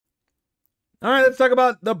All right, let's talk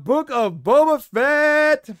about the Book of Boba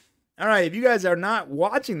Fett. All right, if you guys are not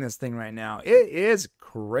watching this thing right now, it is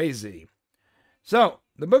crazy. So,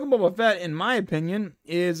 the Book of Boba Fett, in my opinion,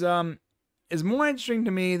 is more interesting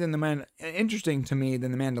to me than the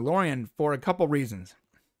Mandalorian for a couple reasons.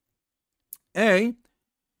 A,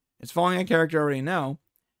 it's following a character I already know,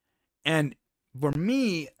 and for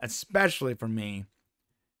me, especially for me,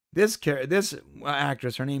 this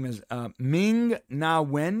actress, her name is Ming-Na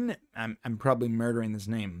Wen. I'm probably murdering this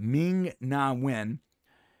name. Ming-Na Wen.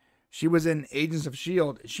 She was in Agents of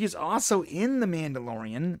S.H.I.E.L.D. She's also in The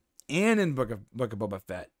Mandalorian and in Book of Boba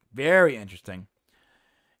Fett. Very interesting.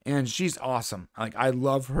 And she's awesome. Like, I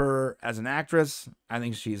love her as an actress. I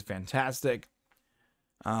think she's fantastic.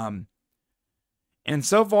 And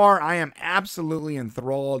so far, I am absolutely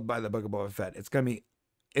enthralled by the Book of Boba Fett. It's going to be...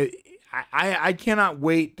 I cannot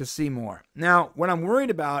wait to see more. Now, what I'm worried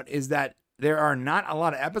about is that there are not a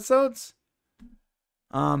lot of episodes.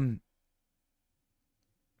 And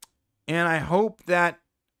I hope that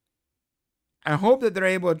they're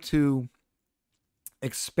able to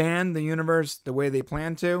expand the universe the way they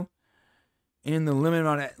plan to in the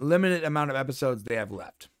limited amount of episodes they have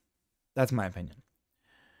left. That's my opinion.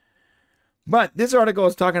 But this article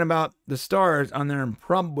is talking about the stars on their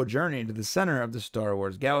improbable journey to the center of the Star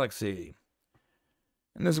Wars galaxy.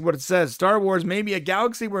 And this is what it says. Star Wars may be a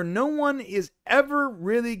galaxy where no one is ever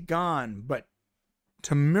really gone, but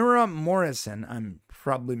Tamura Morrison, I'm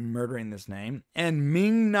probably murdering this name, and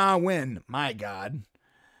Ming-Na Wen, my God.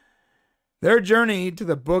 Their journey to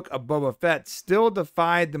the Book of Boba Fett still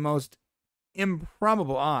defied the most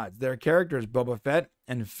improbable odds. Their characters, Boba Fett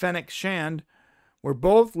and Fennec Shand, were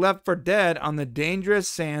both left for dead on the dangerous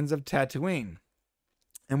sands of Tatooine,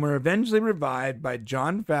 and were eventually revived by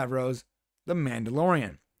Jon Favreau's The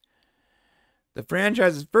Mandalorian, the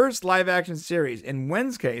franchise's first live-action series. In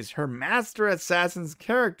Wen's case, her master assassin's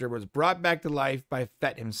character was brought back to life by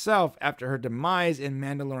Fett himself after her demise in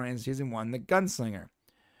Mandalorian Season 1, The Gunslinger.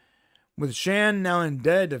 With Shand now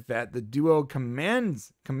indebted to Fett, the duo commandeered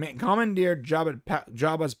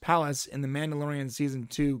Jabba's palace in The Mandalorian Season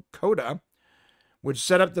 2, Coda, which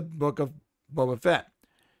set up the Book of Boba Fett,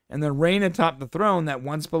 and the reign atop the throne that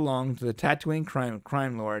once belonged to the Tatooine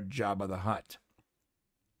crime lord Jabba the Hutt.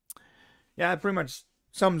 Yeah, that pretty much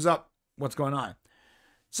sums up what's going on.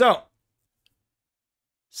 So,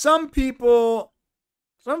 some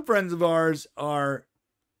friends of ours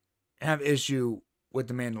have issue with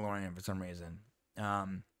The Mandalorian for some reason.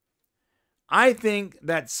 I think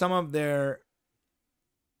that some of their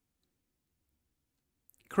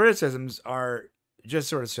criticisms are just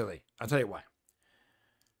sort of silly. I'll tell you why.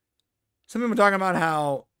 Some people are talking about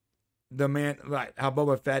how how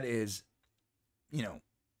Boba Fett is,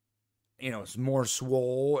 more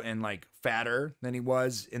swole and like fatter than he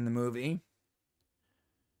was in the movie.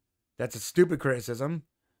 That's a stupid criticism.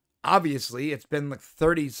 Obviously, it's been like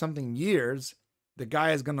 30 something years. The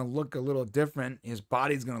guy is going to look a little different. His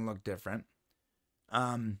body's going to look different.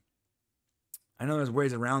 I know there's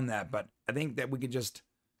ways around that, but I think that we could just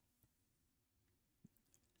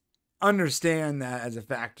understand that as a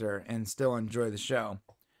factor and still enjoy the show.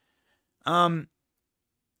 I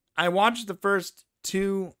watched the first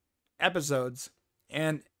 2 episodes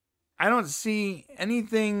and I don't see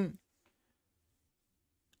anything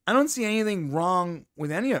wrong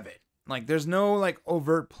with any of it. Like, there's no like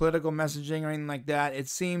overt political messaging or anything like that. It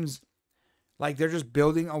seems like they're just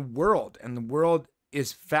building a world, and the world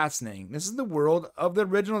is fascinating. This is the world of the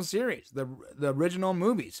original series, the original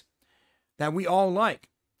movies that we all like.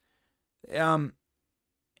 I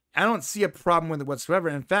don't see a problem with it whatsoever.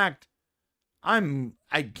 In fact, I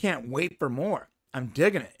can't wait for more. I'm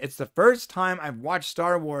digging it. It's the first time I've watched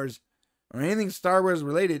Star Wars or anything Star Wars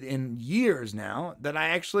related in years now that I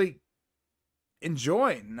actually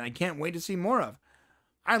enjoy, and I can't wait to see more of.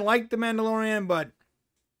 I like The Mandalorian, but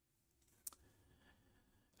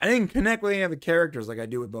I didn't connect with any of the characters like I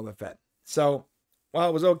do with Boba Fett. So while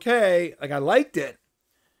it was okay, like I liked it,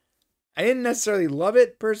 I didn't necessarily love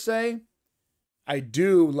it per se. I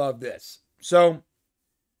do love this. So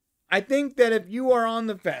I think that if you are on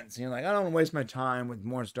the fence, you're like, I don't want to waste my time with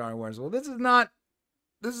more Star Wars. Well, this is not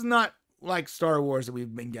like Star Wars that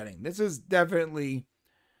we've been getting. This is definitely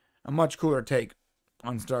a much cooler take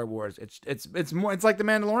on Star Wars. It's more, it's like The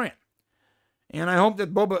Mandalorian. And I hope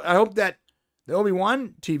that the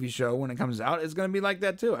Obi-Wan TV show, when it comes out, is going to be like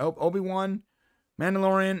that too. I hope Obi-Wan,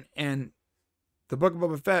 Mandalorian, and the Book of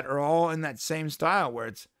Boba Fett are all in that same style where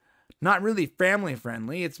it's not really family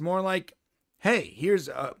friendly. It's more like, hey, here's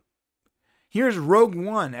Rogue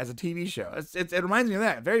One as a TV show. It reminds me of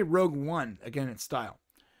that. Very Rogue One, again, its style.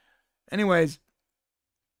 Anyways,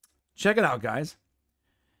 Check it out, guys.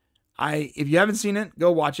 If you haven't seen it,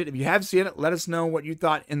 go watch it. If you have seen it, let us know what you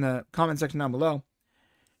thought in the comment section down below.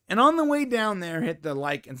 And on the way down there, hit the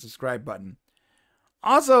like and subscribe button.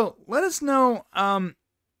 Also, let us know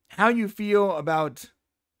how you feel about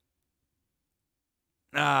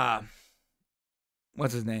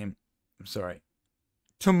what's his name? I'm sorry.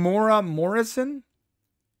 Tamora Morrison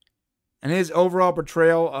and his overall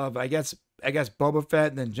portrayal of I guess Boba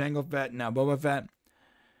Fett, then Jango Fett, now Boba Fett.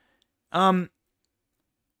 Some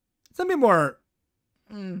people are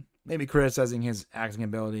maybe criticizing his acting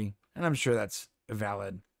ability, and I'm sure that's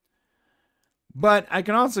valid. But I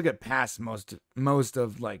can also get past most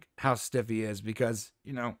of like how stiff he is because,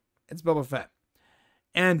 it's Boba Fett.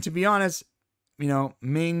 And to be honest,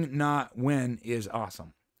 Ming-Na Wen is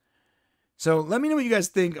awesome. So let me know what you guys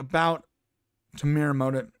think about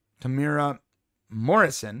Tamira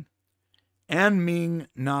Morrison and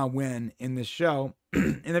Ming-Na Wen in this show.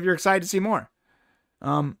 And if you're excited to see more.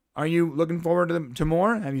 Are you looking forward to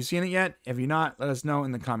more? Have you seen it yet? If you're not, let us know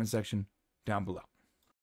in the comment section down below.